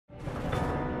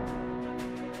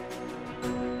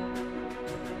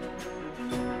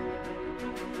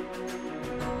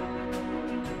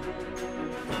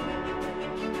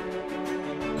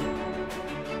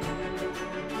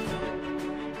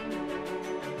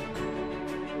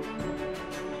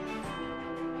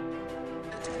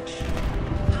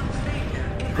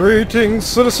Greetings,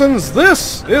 citizens.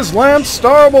 This is Lance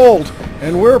Starbolt,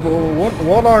 and we're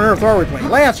what on earth are we playing?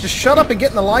 Lance, just shut up and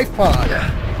get in the life pod.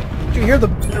 Did you hear the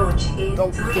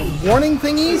warning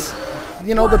thingies?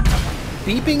 You know, the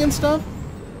beeping and stuff.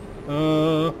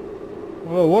 Well,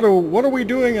 what are we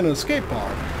doing in an escape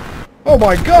pod? Oh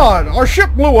my God, our ship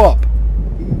blew up.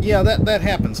 Yeah, that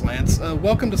happens, Lance.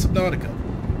 Welcome to Subnautica.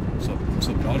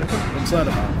 Subnautica? What's that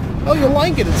about? Oh, you'll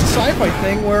like it. It's a sci-fi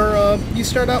thing where you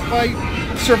start out by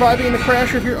surviving the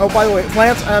crash of your... Oh, by the way,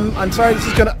 Lance, I'm sorry, this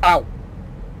is gonna... Ow!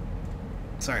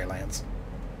 Sorry, Lance.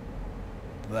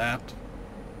 That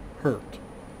hurt.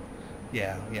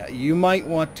 Yeah, you might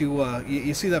want to,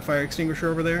 you see that fire extinguisher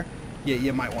over there? Yeah,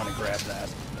 you might want to grab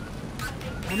that.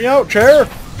 Let me out, chair!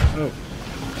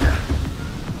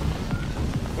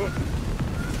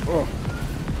 Oh.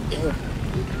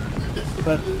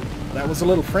 But that was a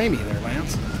little framey there,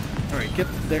 Lance. Alright, get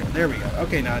there. There we go.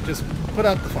 Okay, now just put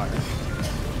out the fire.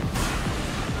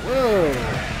 Whoa!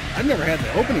 I've never had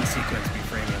the opening sequence be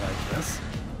framey like this.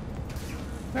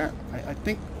 There, I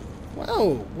think...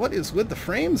 Whoa! What is with the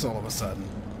frames all of a sudden?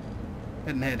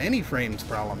 Hadn't had any frames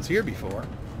problems here before.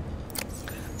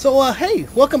 So, hey,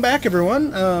 welcome back,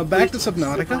 everyone. Back to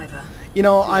Subnautica. You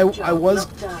know, I was...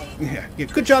 Yeah,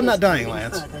 good job not dying,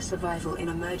 Lance. Thanks,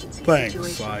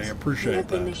 I appreciate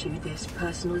that.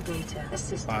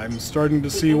 I'm starting to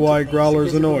see why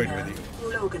Growler's annoyed with you.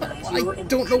 I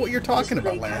don't know what you're talking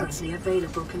about, Lance.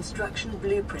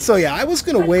 So yeah, I was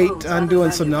going to wait on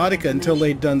doing Subnautica until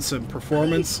they'd done some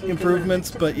performance improvements,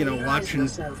 but you know,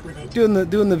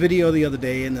 doing the video the other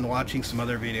day and then watching some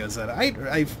other videos that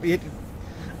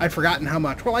I'd forgotten how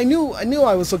much. Well, I knew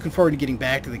I was looking forward to getting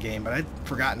back to the game, but I'd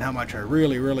forgotten how much I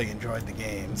really enjoyed the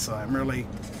game. So I'm really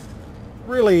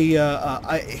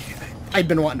I'd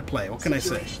been wanting to play. What can I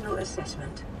say?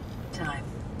 Assessment. Time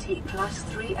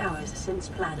T+3 hours since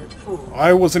planet 4.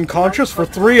 I was unconscious for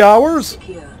 3 hours?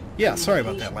 Yeah, sorry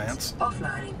about that, Lance.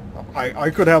 I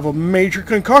could have a major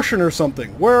concussion or something.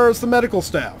 Where's the medical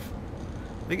staff?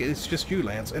 I think it's just you,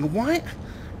 Lance. And why?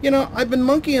 You know, I've been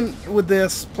monkeying with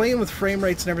this, playing with frame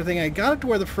rates and everything. I got it to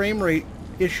where the frame rate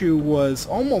issue was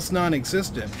almost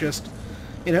non-existent, just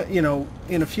in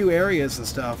a few areas and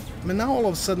stuff. I mean, now all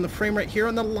of a sudden the frame rate here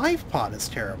on the life pod is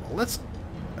terrible.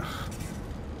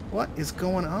 What is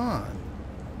going on?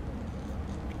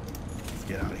 Let's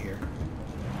get out of here.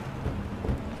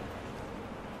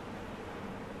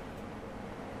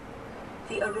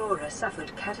 The Aurora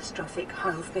suffered catastrophic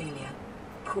hull failure.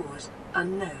 Cause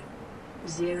unknown.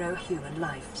 0 human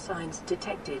life signs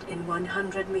detected in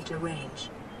 100-meter range.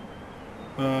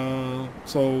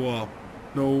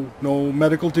 No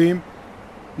medical team?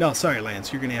 No, sorry,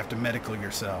 Lance. You're gonna have to medical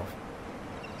yourself.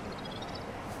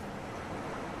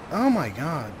 Oh my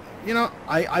God. You know,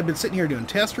 I've been sitting here doing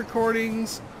test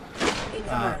recordings.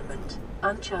 Environment.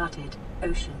 Uncharted.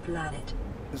 Ocean planet.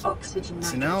 Oxygen.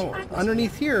 So now,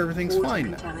 underneath here, everything's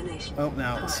fine now. Oh,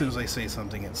 now, high. as soon as I say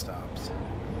something, it stops.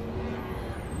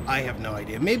 I have no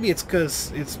idea. Maybe it's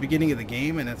because it's the beginning of the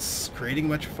game and it's creating a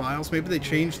bunch of files. Maybe they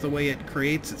changed the way it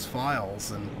creates its files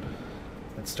and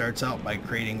it starts out by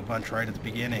creating a bunch right at the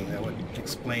beginning. That would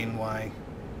explain why.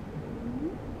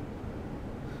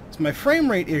 So my frame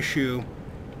rate issue...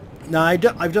 Now,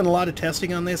 I've done a lot of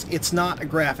testing on this. It's not a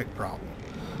graphic problem.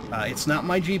 It's not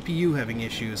my GPU having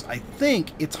issues. I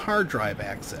think it's hard drive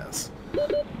access.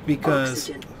 Because...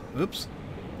 Oxygen. Oops.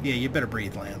 Yeah, you better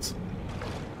breathe, Lance.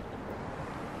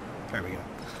 There we go.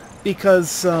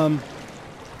 Because,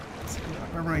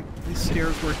 right, these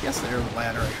stairs work. Yes, they're a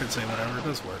ladder, I should say, whatever. It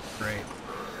does work. Great.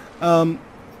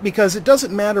 Because it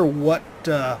doesn't matter what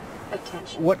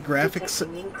graphics...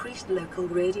 Increased local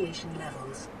radiation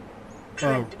levels.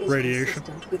 Radiation?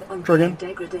 Trigger?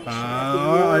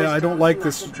 I don't like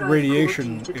this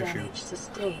radiation issue.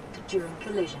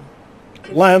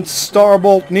 Lance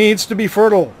Starbolt needs to be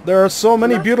fertile. There are so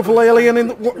many beautiful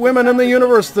alien women in the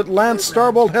universe that Lance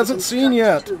Starbolt hasn't seen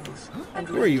yet.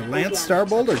 Who are you, Lance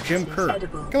Starbolt or Jim Kirk?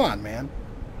 Come on, man.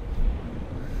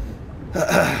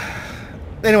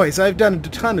 Anyways, I've done a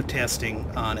ton of testing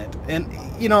on it. And,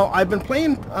 you know, I've been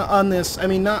playing on this, I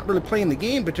mean, not really playing the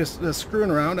game, but just screwing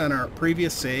around on our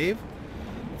previous save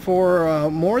for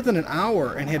more than an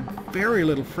hour and had very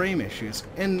little frame issues.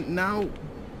 And now...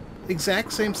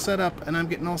 exact same setup and I'm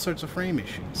getting all sorts of frame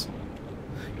issues.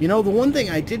 You know, the one thing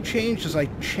I did change is I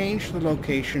changed the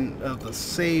location of the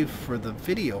save for the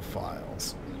video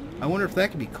files. I wonder if that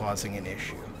could be causing an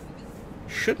issue.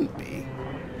 Shouldn't be.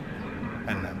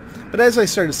 I don't know. But as I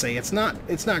started to say, it's not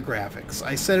graphics.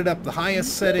 I set it up the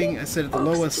highest setting, I set it the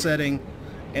lowest setting,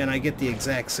 and I get the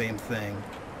exact same thing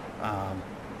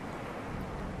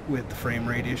with the frame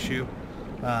rate issue.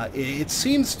 It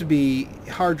seems to be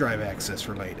hard drive access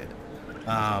related,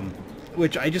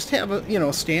 which I just have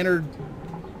a standard,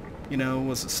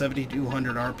 was it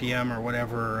 7200 RPM or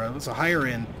whatever. It was a higher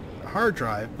end hard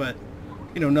drive, but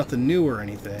nothing new or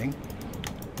anything.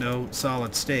 No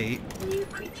solid state. New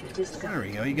creature discovered. There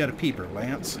we go. You got a peeper,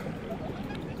 Lance.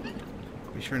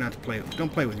 Be sure not to play.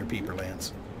 Don't play with your peeper,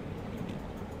 Lance.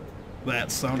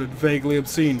 That sounded vaguely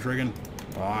obscene, Trigon.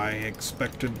 I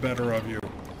expected better of you.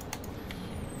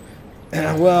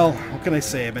 Well, what can I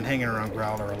say? I've been hanging around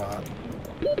Growler a lot.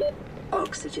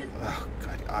 Oxygen. Oh,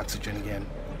 God, oxygen again.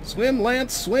 Swim,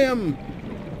 Lance, swim!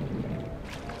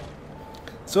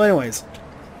 So anyways,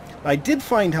 I did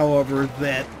find, however,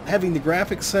 that having the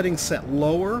graphics settings set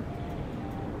lower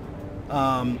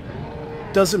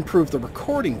does improve the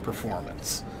recording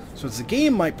performance. So the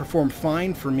game might perform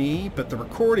fine for me, but the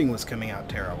recording was coming out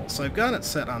terrible. So I've got it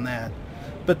set on that.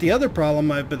 But the other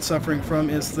problem I've been suffering from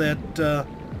is that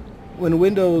when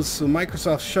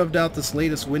Microsoft shoved out this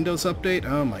latest Windows update,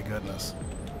 oh my goodness.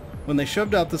 When they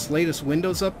shoved out this latest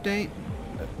Windows update,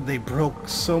 they broke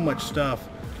so much stuff.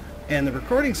 And the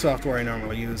recording software I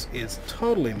normally use is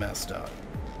totally messed up.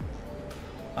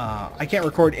 I can't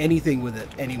record anything with it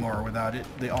anymore without it,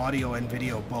 the audio and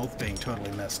video both being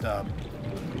totally messed up.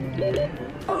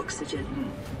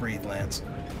 Oxygen. Breathe, Lance.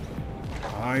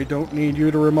 I don't need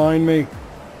you to remind me.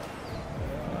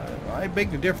 I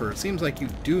beg to differ. It seems like you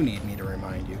do need me to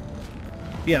remind you.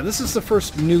 Yeah, this is the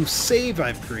first new save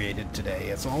I've created today.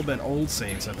 It's all been old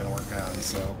saves I've been working on,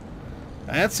 so...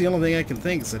 That's the only thing I can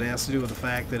think is it has to do with the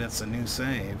fact that it's a new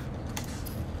save.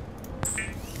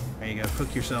 There you go.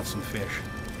 Cook yourself some fish.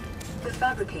 The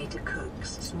fabricator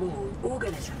cooks small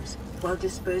organisms while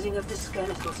disposing of the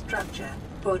skeletal structure,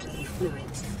 bodily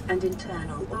fluids, and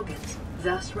internal organs,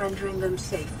 thus rendering them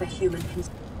safe for human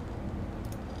consumption.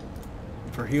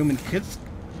 For human kids?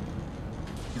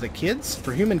 The kids?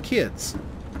 For human kids.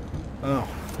 Oh,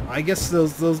 I guess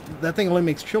that thing only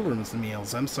makes children's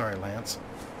meals. I'm sorry, Lance.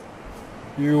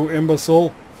 You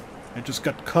imbecile. It just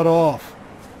got cut off.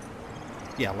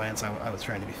 Yeah, Lance, I was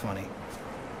trying to be funny.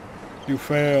 You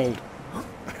failed.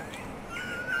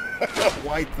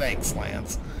 Why, thanks,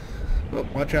 Lance. Well,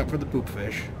 watch out for the poop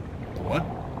fish. What?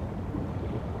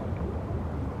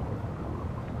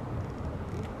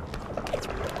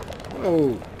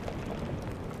 Oh.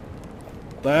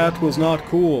 That was not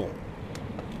cool.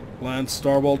 Lance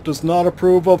Starbolt does not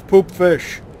approve of poop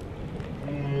fish.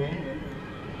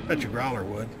 Bet your Growler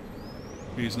would.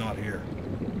 He's not here.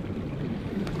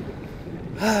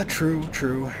 Ah, true,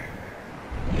 true.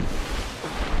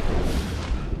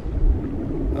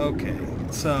 Okay,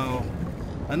 so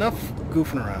enough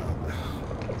goofing around.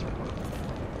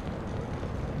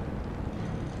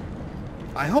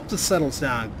 I hope this settles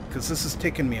down, because this is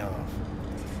ticking me off.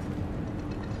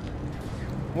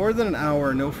 More than an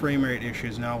hour, no frame rate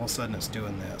issues, now all of a sudden it's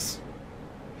doing this.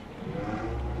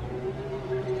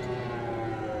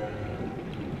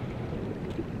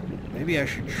 Maybe I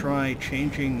should try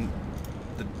changing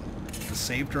the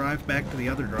save drive back to the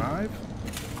other drive?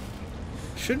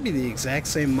 Should be the exact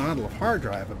same model of hard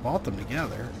drive. I bought them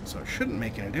together, so it shouldn't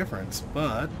make any difference,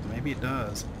 but maybe it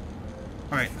does.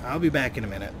 Alright, I'll be back in a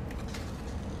minute.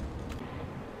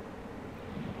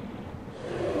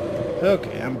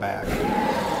 Okay, I'm back.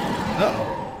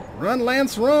 Uh-oh. Run,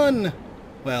 Lance, run!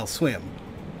 Well, swim.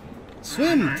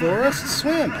 Swim, Forrest,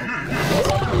 swim!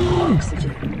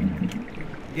 Oxygen.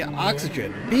 Yeah,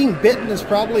 oxygen. Being bitten is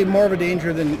probably more of a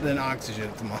danger than oxygen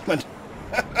at the moment.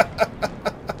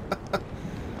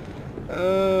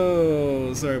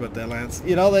 Oh, sorry about that, Lance.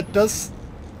 You know, that does...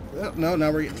 Oh, no,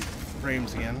 now we're getting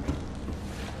frames again.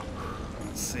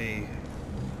 Let's see.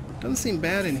 Doesn't seem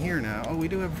bad in here now. Oh, we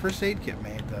do have a first aid kit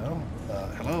made, though.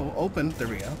 Hello, open. There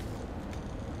we go.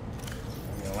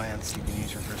 There you go, Lance, you can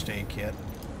use your first aid kit.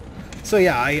 So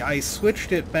yeah, I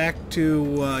switched it back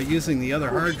to using the other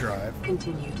hard drive.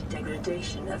 Continued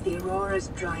degradation of the Aurora's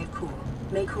drive core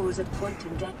may cause a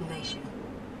quantum detonation.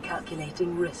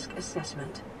 Calculating risk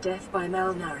assessment. Death by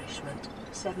malnourishment,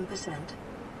 7%.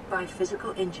 By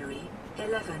physical injury,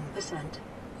 11%.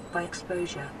 By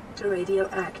exposure to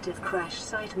radioactive crash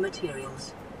site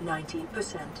materials,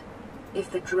 19%. If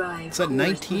the drive is that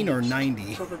 19 or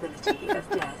 90? Probability of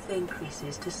death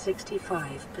increases to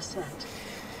 65%.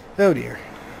 Oh dear.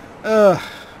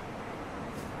 Oh,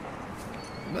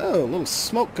 a little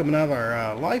smoke coming out of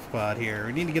our life pod here.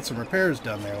 We need to get some repairs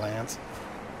done there, Lance.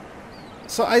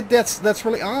 So that's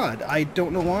really odd. I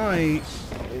don't know why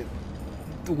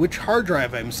which hard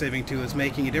drive I'm saving to is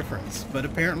making a difference, but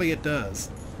apparently it does.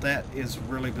 That is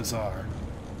really bizarre.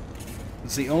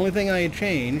 It's the only thing I had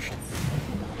changed.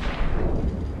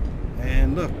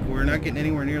 And look, we're not getting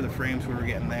anywhere near the frames we were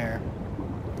getting there.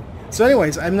 So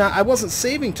anyways, I wasn't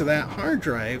saving to that hard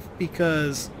drive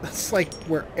because that's like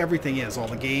where everything is. All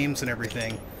the games and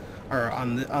everything are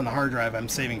on the hard drive I'm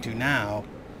saving to now.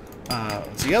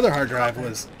 So the other hard drive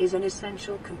is an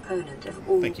essential component of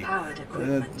all powered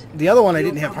equipment. The other one I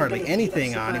didn't have hardly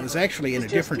anything on. It was actually in a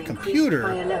different computer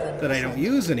that I don't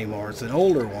use anymore. It's an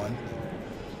older one.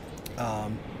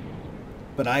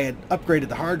 But I had upgraded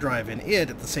the hard drive in it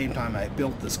at the same time I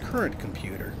built this current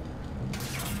computer.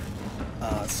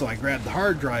 So I grabbed the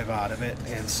hard drive out of it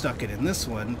and stuck it in this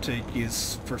one to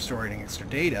use for storing extra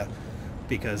data,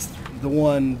 because the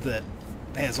one that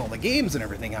has all the games and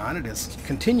everything on it is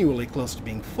continually close to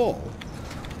being full.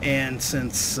 And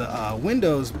since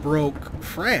Windows broke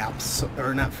Fraps,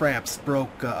 or not Fraps,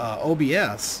 broke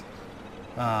OBS,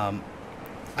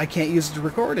 I can't use it to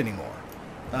record anymore.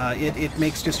 It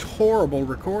makes just horrible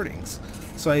recordings.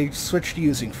 So I switched to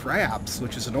using Fraps,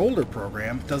 which is an older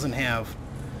program. It doesn't have...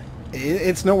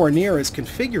 It's nowhere near as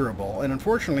configurable, and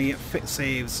unfortunately it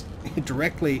saves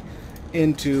directly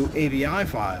into AVI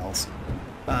files.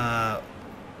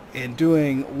 And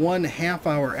doing 1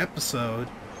 half-hour episode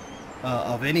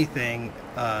of anything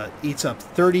eats up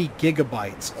 30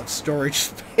 gigabytes of storage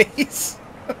space.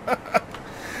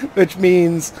 Which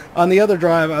means on the other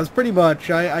drive I was pretty much,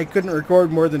 I couldn't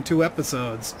record more than 2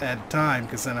 episodes at a time,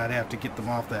 because then I'd have to get them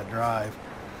off that drive.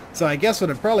 So I guess what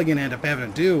I'm probably going to end up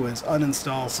having to do is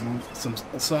uninstall some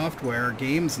software,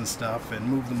 games and stuff, and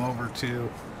move them over to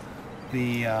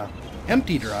the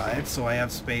empty drive so I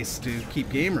have space to keep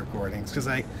game recordings. Because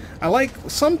I like,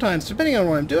 sometimes, depending on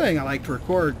what I'm doing, I like to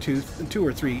record two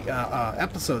or three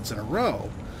episodes in a row,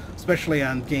 especially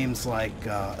on games like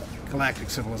Galactic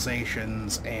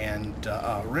Civilizations and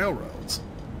Railroads.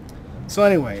 So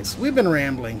anyways, we've been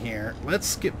rambling here.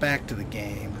 Let's get back to the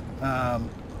game.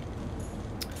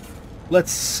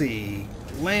 Let's see.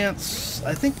 Lance,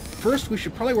 I think first we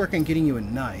should probably work on getting you a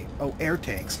knife. Oh, air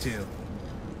tanks too.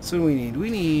 So what do we need? We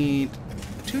need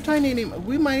 2 titanium.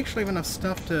 We might actually have enough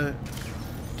stuff to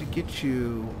get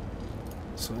you.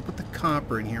 So we'll put the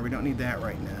copper in here. We don't need that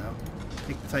right now.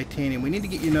 Take the titanium. We need to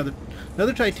get you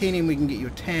another titanium. We can get you a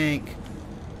tank.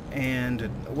 And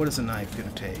what is a knife going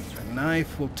to take? A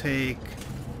knife will take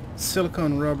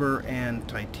silicone rubber and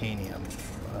titanium.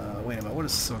 Wait a minute, what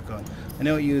is silicone? I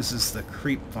know it uses the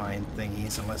creep vine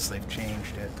thingies unless they've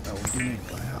changed it. Oh, we do need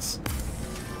glass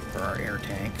for our air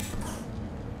tank.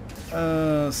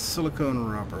 Silicone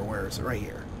rubber, where is it? Right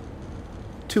here.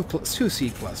 2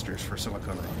 seed clusters for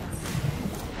silicone rubber.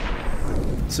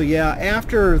 So yeah,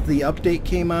 after the update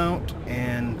came out,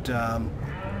 and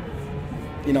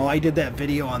you know, I did that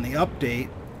video on the update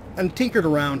and tinkered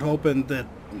around hoping that,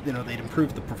 you know, they'd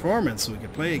improve the performance so we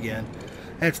could play again.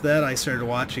 After that, I started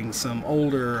watching some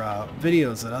older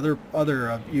videos that other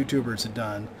YouTubers had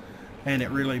done, and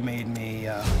it really made me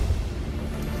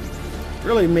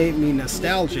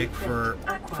nostalgic for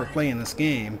playing this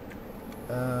game.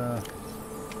 I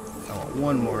want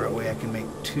 1 more, that way I can make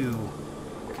 2.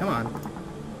 Come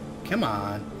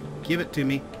on, give it to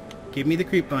me. Give me the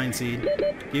creep vine seed.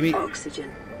 Give me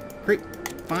oxygen. Creep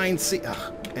vine seed.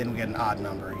 Ugh, and we get an odd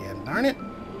number again. Darn it.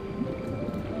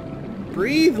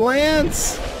 Breathe,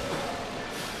 Lance!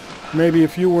 Maybe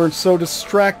if you weren't so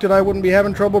distracted, I wouldn't be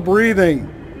having trouble breathing.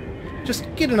 Just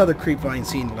get another creep vine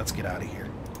seed and let's get out of here.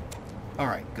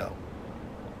 Alright, go.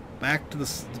 Back to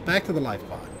the life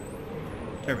pod.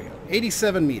 There we go.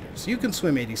 87 meters. You can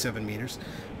swim 87 meters.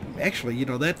 Actually, you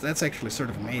know, that's actually sort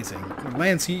of amazing.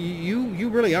 Lance, you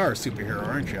really are a superhero,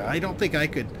 aren't you? I don't think I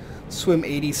could swim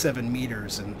 87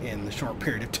 meters in the short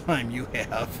period of time you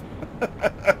have.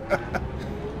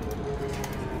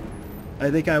 I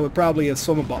think I would probably have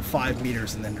swum about 5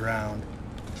 meters and then drowned.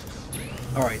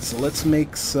 Alright, so let's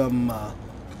make some... oh,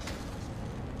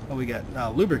 we got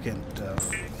lubricant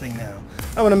thing now.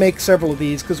 I want to make several of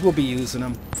these because we'll be using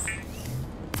them.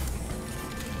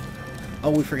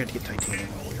 Oh, we forgot to get titanium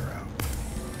while we were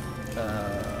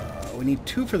out. We need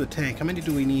 2 for the tank. How many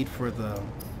do we need for the...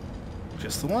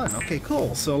 Just the 1. Okay,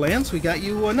 cool. So, Lance, we got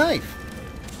you a knife.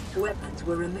 Weapons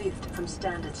were removed from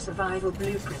standard survival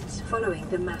blueprints following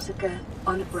the massacre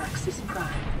on Abraxas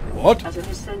Prime. What? As an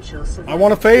essential survival I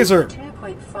want a phaser.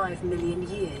 2.5 million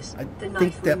years. I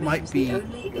think that might be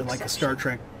like a Star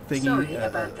Trek thingy. Sorry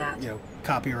about that. You know,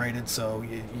 copyrighted. So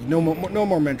no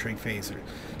more mentioning phasers.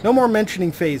 No more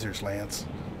mentioning phasers, Lance.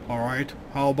 All right.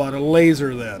 How about a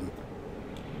laser then?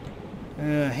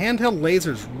 Handheld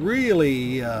lasers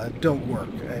really don't work.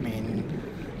 I mean,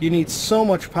 you need so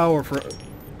much power for...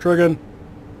 Trigon.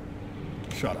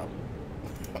 Shut up.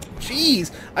 Jeez,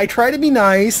 I try to be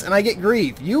nice and I get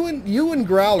grief. You and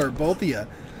Growler, both of you.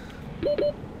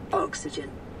 Oxygen.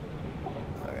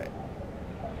 Alright.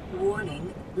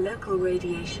 Warning, local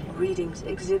radiation readings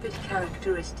exhibit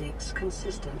characteristics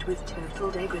consistent with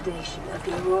total degradation of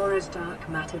the Aurora's dark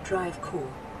matter drive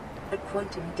core. A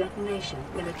quantum detonation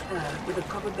will occur with a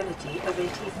probability of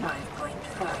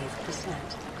 85.5%.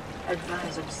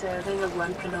 Advise observing a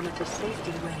 1 kilometer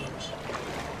safety range.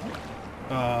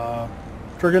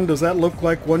 Trigon, does that look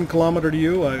like 1 kilometer to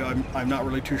you? I'm not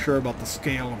really too sure about the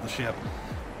scale of the ship.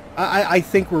 I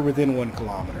think we're within 1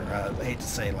 kilometer. I hate to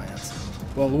say, Lance.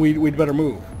 Well, we'd better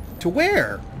move. To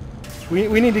where?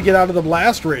 We need to get out of the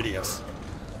blast radius.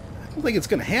 I don't think it's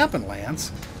going to happen,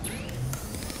 Lance.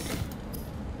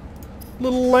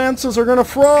 Little lances are going to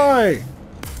fry!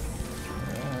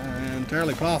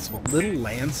 Entirely possible. Little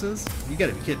lances? You got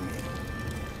to be kidding me.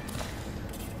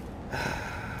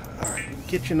 Alright,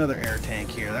 get you another air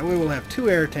tank here. That way we'll have 2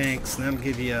 air tanks, and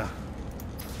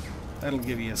that'll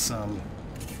give you some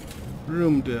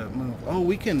room to move. Oh,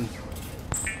 we can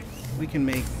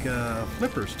make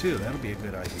flippers too. That'll be a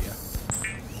good idea.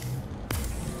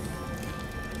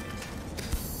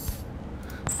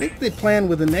 I think they plan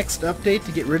with the next update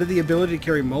to get rid of the ability to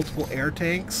carry multiple air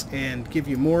tanks and give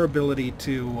you more ability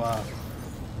to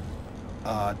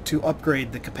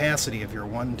upgrade the capacity of your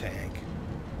 1 tank.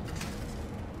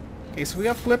 Okay, so we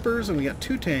got flippers and we got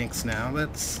 2 tanks now.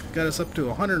 That's got us up to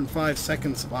 105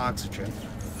 seconds of oxygen.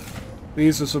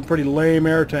 These are some pretty lame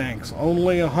air tanks.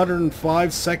 Only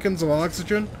 105 seconds of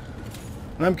oxygen?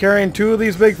 And I'm carrying 2 of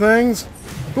these big things?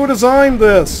 Who designed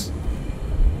this?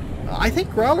 I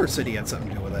think Growler said he had something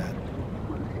to do with that.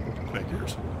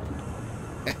 Figures.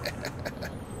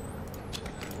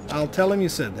 I'll tell him you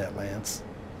said that, Lance.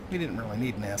 We didn't really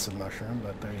need an acid mushroom,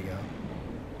 but there you go.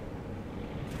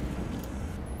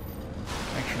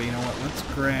 Actually, you know what?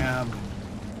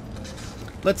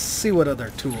 Let's see what other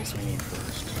tools we need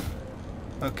first.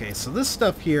 Okay, so this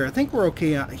stuff here, I think we're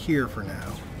okay out here for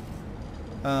now.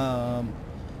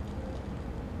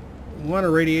 We want a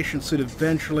radiation suit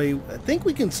eventually. I think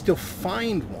we can still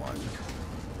find one.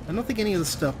 I don't think any of the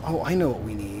stuff... Oh, I know what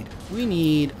we need. We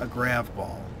need a grav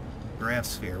ball. Grav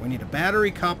sphere. We need a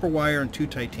battery, copper wire, and 2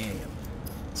 titanium.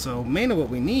 So, mainly what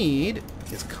we need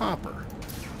is copper.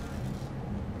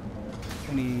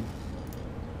 We need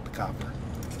the copper.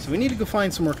 So we need to go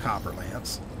find some more copper,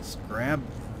 Lance. Let's grab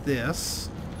this.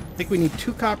 I think we need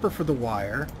 2 copper for the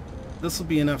wire. This will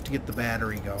be enough to get the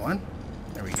battery going.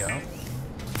 There we go.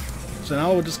 So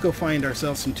now we'll just go find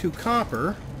ourselves some 2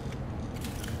 copper.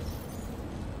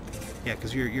 Yeah,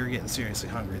 because you're getting seriously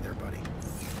hungry there, buddy.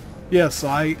 Yes,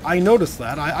 I noticed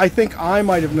that. I think I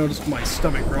might have noticed my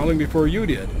stomach growling before you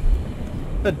did.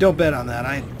 But don't bet on that.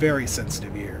 I have very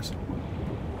sensitive ears.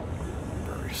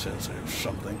 Very sensitive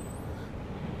something.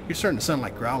 You're starting to sound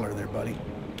like Growler there, buddy.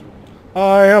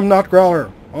 I am not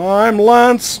Growler. I'm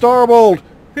Lance Starbolt,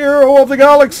 hero of the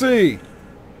galaxy.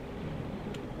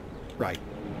 Right.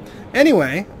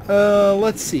 Anyway,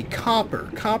 let's see. Copper.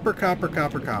 Copper.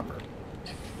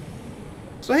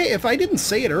 So hey, if I didn't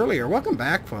say it earlier, welcome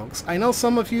back, folks. I know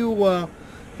some of you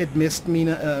had missed me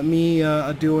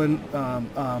doing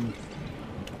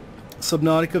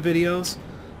Subnautica videos.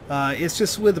 It's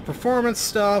just with the performance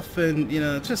stuff, and you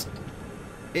know, just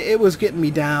it was getting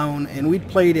me down, and we'd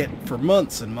played it for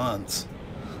months and months.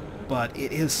 But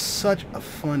it is such a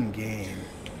fun game.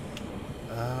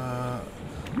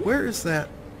 Where is that?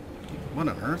 What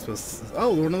on earth was... Oh,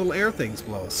 one of the little air things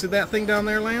blows. See that thing down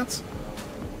there, Lance?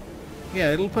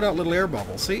 Yeah, it'll put out little air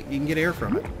bubbles. See? You can get air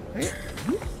from it. Hey.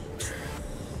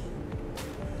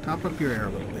 Top up your air a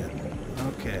little bit.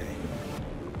 Okay.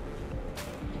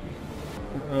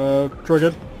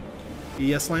 Trigon?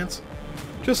 Yes, Lance?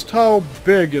 Just how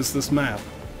big is this map?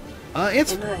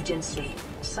 It's... Emergency.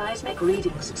 Seismic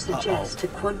readings suggest a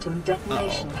quantum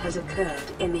detonation has occurred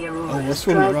in the Aurora. Oh, we're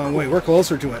swimming the wrong way. We're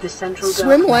closer to it. The central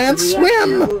swim, Lance,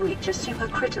 swim! Will reach a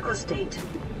supercritical state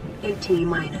in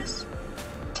T-minus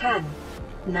 10,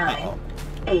 9,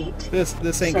 8. This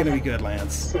ain't 7, gonna be good,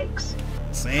 Lance. 6.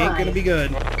 This ain't gonna be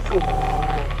good. 4.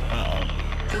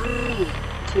 3,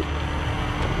 2.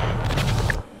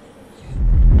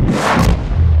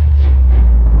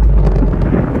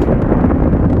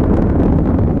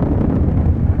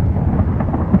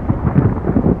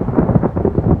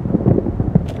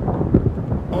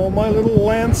 Oh, my little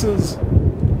lances.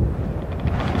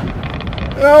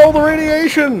 Oh, the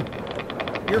radiation!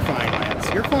 You're fine, Lance.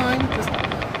 You're fine. Just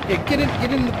get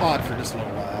in the pod for just a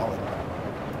little while.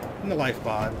 In the life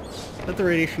pod. Let the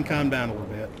radiation calm down a little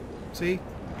bit. See?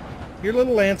 Your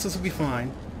little lances will be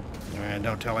fine. And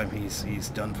don't tell him he's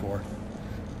done for.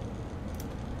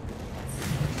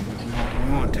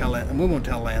 We won't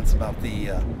tell Lance about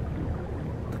the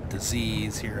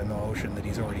disease here in the ocean that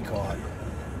he's already caught.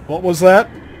 What was that?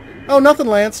 Oh, nothing,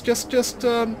 Lance. Just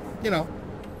you know,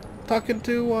 talking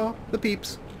to the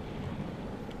peeps.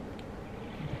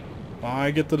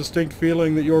 I get the distinct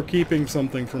feeling that you're keeping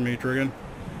something from me, Trigon.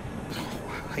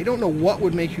 I don't know what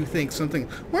would make you think something...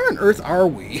 Where on earth are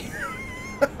we?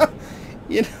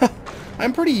 You know,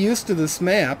 I'm pretty used to this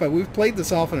map. We've played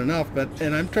this often enough,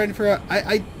 and I'm trying to figure out...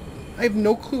 I have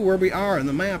no clue where we are on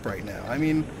the map right now. I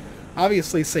mean,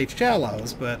 obviously Safe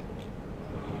Shallows, but...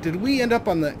 Did we end up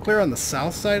on clear on the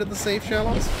south side of the Safe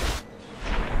Shallows?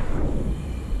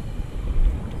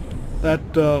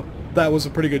 That was a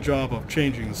pretty good job of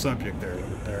changing the subject there,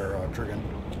 Trigon.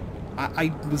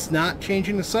 I was not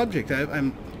changing the subject.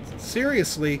 I'm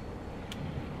seriously...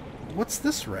 What's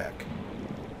this wreck?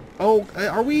 Oh,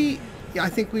 are we... Yeah, I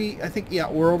think, yeah,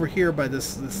 we're over here by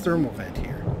this thermal vent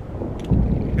here.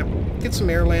 Yep. Get some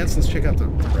air, Lance. Let's check out the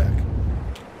wreck.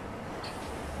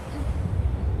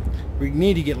 We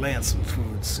need to get Lance some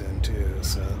food soon, too,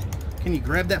 so... Can you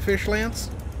grab that fish,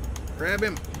 Lance? Grab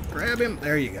him. Grab him.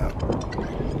 There you go.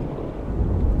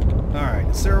 Alright,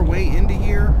 is there a way into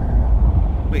here?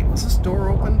 Wait, was this door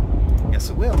open? Yes,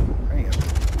 it will. There you go.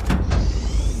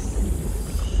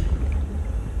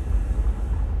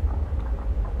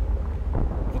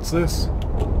 What's this?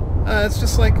 It's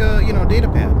just like a, you know, data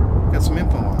pad. Got some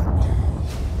info on it.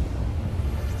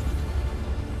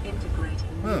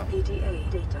 Integrating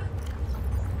PDA data.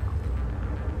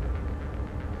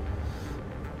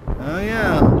 Oh,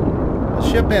 yeah.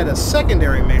 The ship had a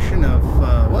secondary mission of,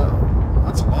 whoa.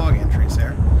 Lots of log entries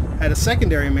there. Had a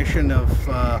secondary mission of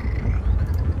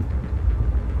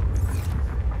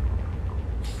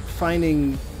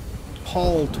finding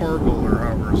Paul Torgal, or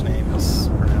however his name is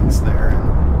pronounced there.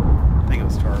 I think it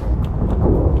was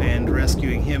Torgal. And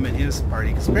rescuing him and his party,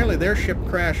 because apparently their ship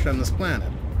crashed on this planet.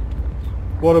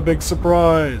 What a big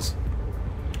surprise!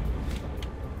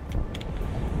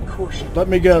 Caution. Let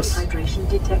me guess. Dehydration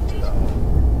detected.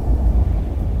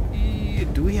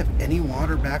 Do we have any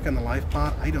water back on the life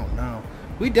pod? I don't know.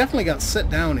 We definitely got set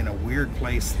down in a weird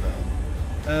place,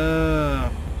 though.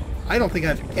 I don't think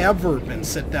I've ever been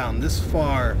set down this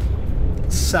far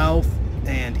south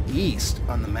and east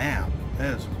on the map.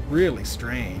 That is really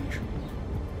strange.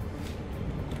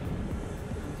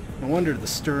 No wonder the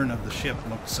stern of the ship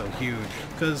looked so huge,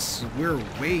 because we're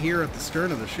way here at the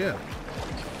stern of the ship.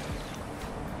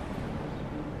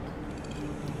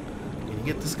 Can you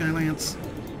get this guy, Lance?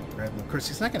 Of course,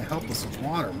 he's not going to help us with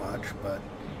water much, but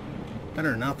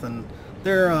better than nothing.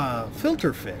 They're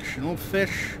filter fish, an little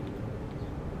fish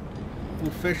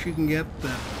you can get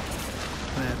that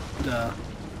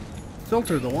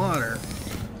filter the water,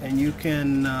 and you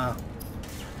can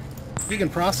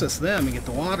process them and get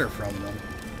the water from them.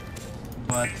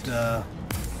 But I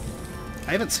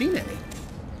haven't seen any.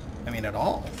 I mean, at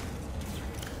all.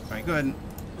 All right, go ahead and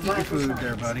eat your food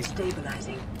there, buddy.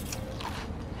 Stabilizing.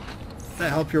 That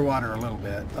help your water a little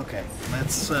bit. Okay,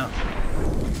 let's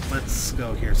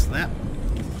go here. So that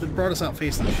brought us out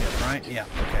facing the ship, right? Yeah.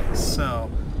 Okay. So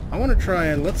I want to try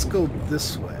and let's go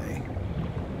this way.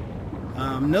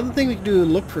 Another thing we can do: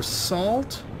 look for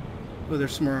salt. Oh,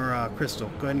 there's some more crystal.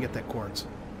 Go ahead and get that quartz.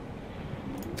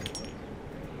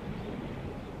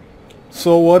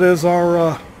 So what is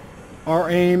our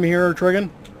aim here, Trigon?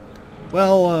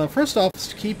 Well, first off, is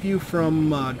to keep you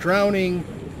from drowning,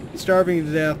 starving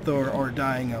to death, or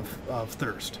dying of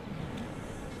thirst.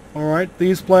 Alright,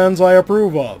 these plans I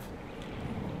approve of.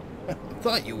 I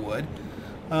thought you would.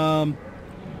 So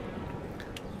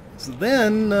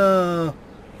then, you know,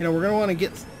 we're going to want to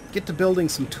get to building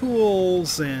some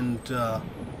tools and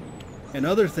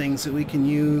other things that we can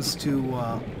use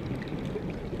to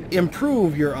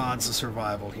improve your odds of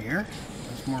survival here.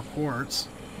 There's more quartz.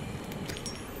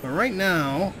 But right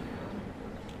now,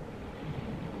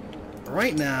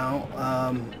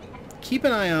 keep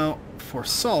an eye out for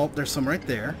salt. There's some right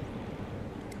there.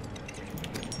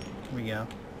 Here we go.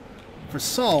 For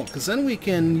salt, because then we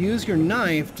can use your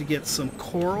knife to get some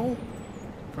coral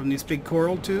from these big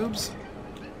coral tubes,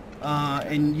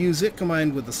 and use it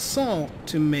combined with the salt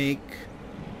to make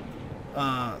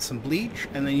some bleach,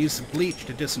 and then use the bleach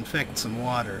to disinfect some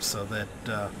water so that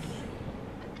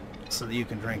you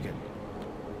can drink it.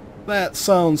 That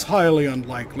sounds highly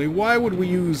unlikely. Why would we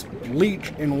use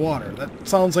bleach in water? That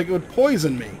sounds like it would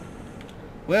poison me.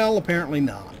 Well, apparently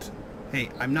not. Hey,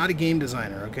 I'm not a game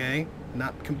designer, okay?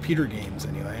 Not computer games,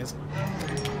 anyways.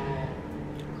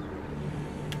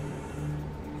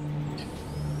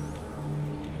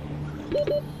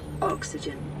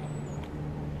 Oxygen.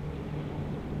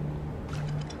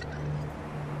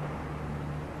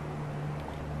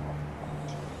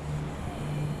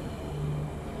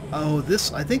 Oh,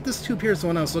 this, I think this tube here is the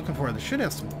one I was looking for. This should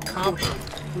have some copper.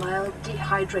 Mild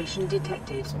dehydration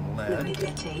detected. Some lead. Fluid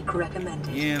intake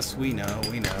recommended. Yes, we know,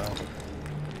 we know.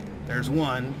 There's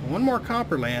one. One more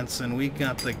copper, Lance, and we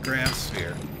got the grav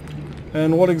sphere.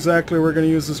 And what exactly we're going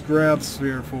to use this grav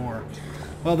sphere for?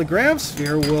 Well, the grav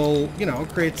sphere will, you know,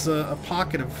 creates a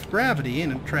pocket of gravity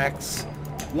and attracts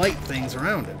light things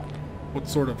around it. What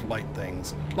sort of light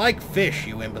things? Like fish,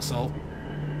 you imbecile.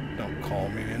 Don't call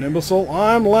me an imbecile.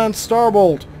 I'm Lance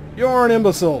Starbolt. You're an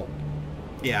imbecile.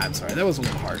 Yeah, I'm sorry. That was a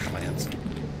little harsh, Lance.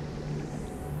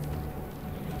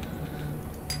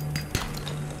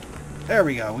 There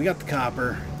we go. We got the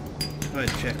copper. Go ahead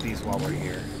and check these while we're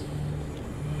here.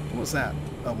 What was that?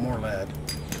 Oh, more lead.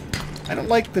 I don't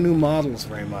like the new models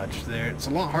very much. It's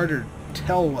a lot harder to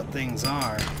tell what things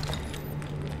are.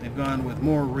 They've gone with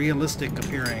more realistic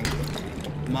appearing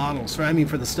models. I mean,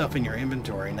 for the stuff in your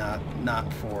inventory, not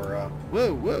for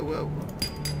whoa, whoa, whoa.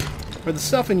 For the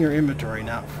stuff in your inventory,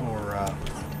 not for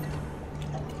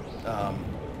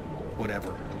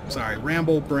whatever. Sorry,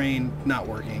 ramble brain not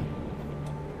working.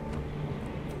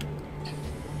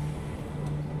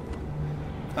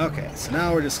 Okay, so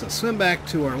now we're just going to swim back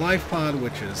to our life pod,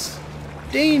 which is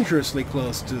dangerously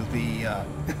close to the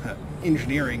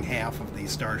engineering half of the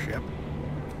starship.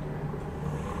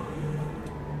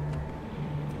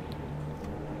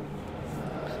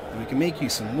 And we can make you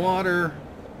some water,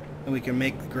 and we can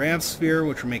make the grav sphere,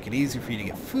 which will make it easier for you to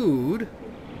get food.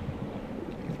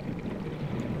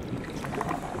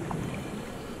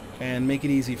 And make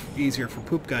it easier for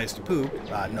poop guys to poop.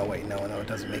 No, wait, no, it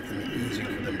doesn't make them easier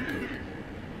for them to poop.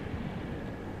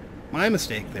 My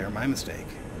mistake there, my mistake.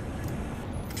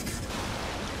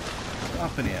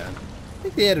 Up and in. I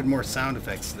think they added more sound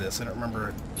effects to this. I don't remember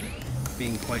it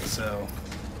being quite so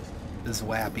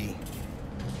zwappy.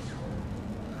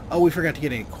 Oh, we forgot to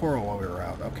get any coral while we were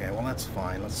out. Okay, well that's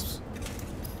fine. Let's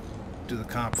do the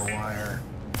copper wire.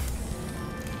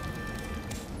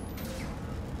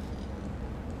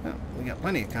 Oh, we got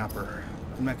plenty of copper.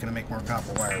 I'm not going to make more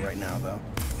copper wire right now, though.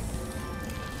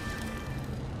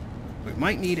 We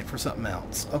might need it for something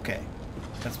else. Okay.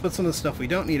 Let's put some of the stuff we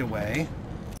don't need away.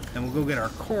 And we'll go get our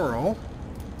coral.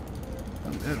 Oh,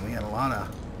 good. We had a lot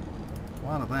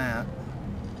of that.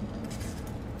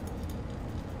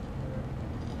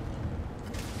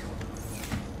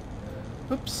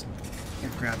 Oops. I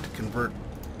forgot to convert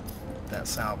that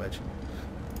salvage.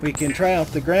 We can try out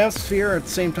the grav sphere. At the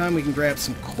same time, we can grab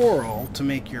some coral to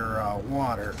make your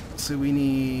water. So we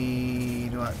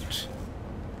need, what?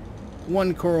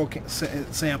 One coral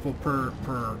sample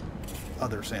per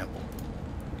other sample.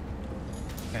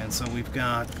 And so we've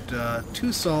got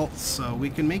 2 salts, so we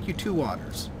can make you 2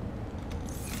 waters.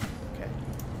 Okay.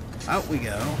 Out we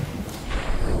go.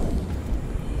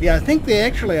 Yeah, I think they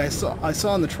actually, I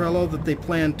saw in the Trello that they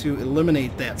plan to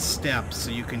eliminate that step so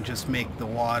you can just make the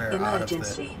water out of the...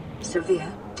 Emergency.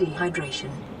 Severe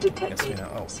dehydration detected. Yes,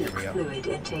 oh, Seek here we go. fluid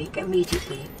intake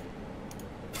immediately.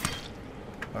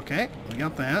 Okay, we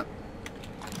got that.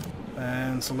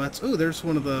 And so let's... Ooh, there's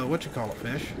one of the, what-you-call-it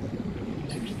fish.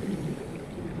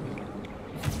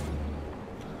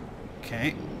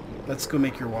 Okay, let's go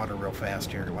make your water real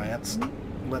fast here, Lance.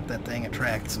 Let that thing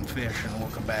attract some fish and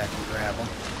we'll come back and grab them.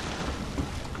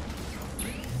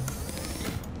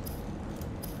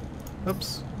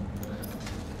 Oops.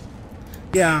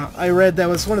 Yeah, I read that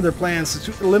was one of their plans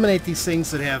to eliminate these things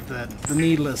that have the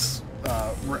needless,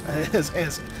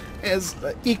 as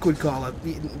Eek would call it,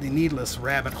 the needless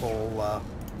rabbit hole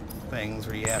things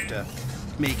where you have to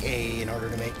make A in order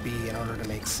to make B in order to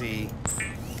make C.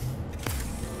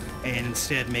 And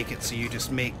instead make it so you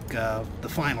just make the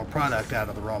final product out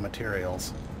of the raw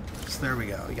materials. So there we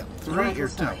go. You got 3 or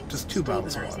no, just 2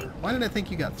 bottles of water. Why did I think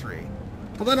you got 3?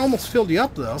 Well, that almost filled you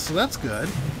up though, so that's good.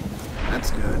 That's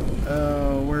good.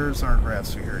 Where's our grav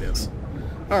sphere? Here it is.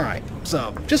 Alright,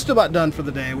 so just about done for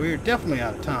the day. We're definitely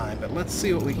out of time, but let's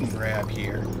see what we can grab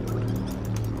here.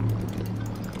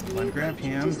 One grab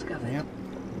him. Yep.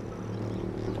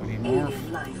 We need more.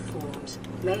 Alien life forms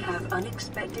may have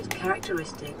unexpected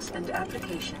characteristics and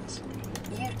applications.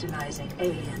 Utilizing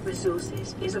alien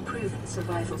resources is a proven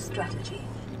survival strategy.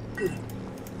 Good.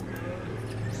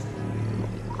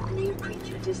 New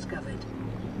creature discovered.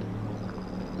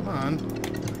 Come on.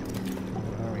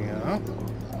 There we go.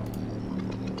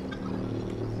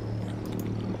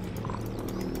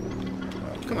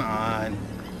 Oh, come on.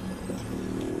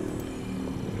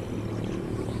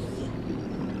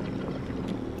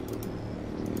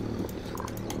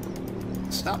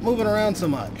 Stop moving around so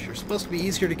much. You're supposed to be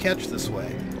easier to catch this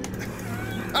way.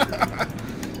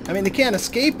 I mean, they can't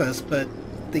escape us, but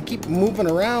they keep moving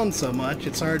around so much,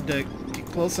 it's hard to get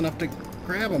close enough to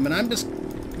grab them. And I'm just,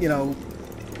 you know,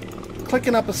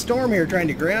 clicking up a storm here trying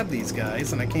to grab these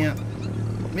guys, and I can't.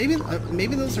 Maybe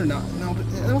those are not. No,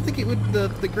 I don't think it would.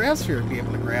 The grav sphere would be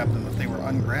able to grab them if they were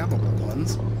ungrabbable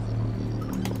ones.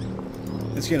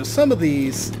 Because, you know, some of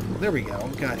these. There we go.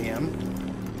 Got him.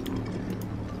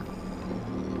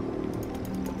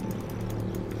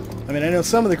 I mean, I know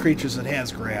some of the creatures it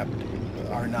has grabbed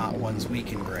are not ones we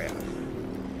can grab.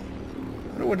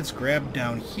 I wonder what it's grabbed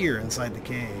down here inside the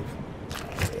cave.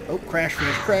 Oh, crash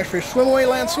fish, crash fish. Swim away,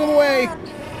 Lance, swim away!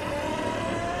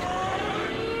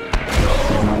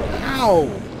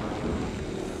 Ow!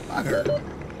 Bugger.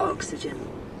 Oxygen.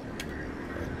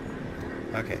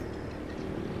 Okay.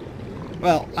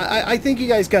 Well, I think you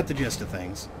guys got the gist of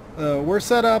things. We're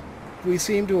set up. We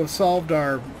seem to have solved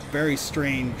our very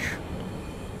strange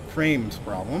frames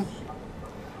problem.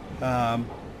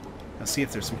 Let's see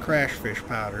if there's some crash fish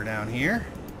powder down here.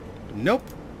 Nope.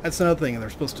 That's another thing.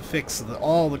 They're supposed to fix so that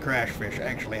all the crash fish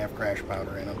actually have crash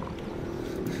powder in them.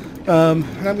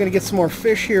 And I'm going to get some more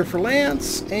fish here for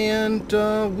Lance, and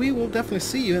we will definitely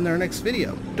see you in our next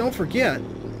video. Don't forget,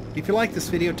 if you like this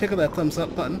video, tickle that thumbs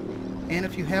up button, and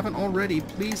if you haven't already,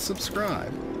 please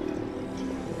subscribe.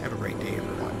 Have a great day,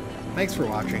 everyone. Thanks for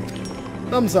watching.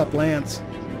 Thumbs up, Lance.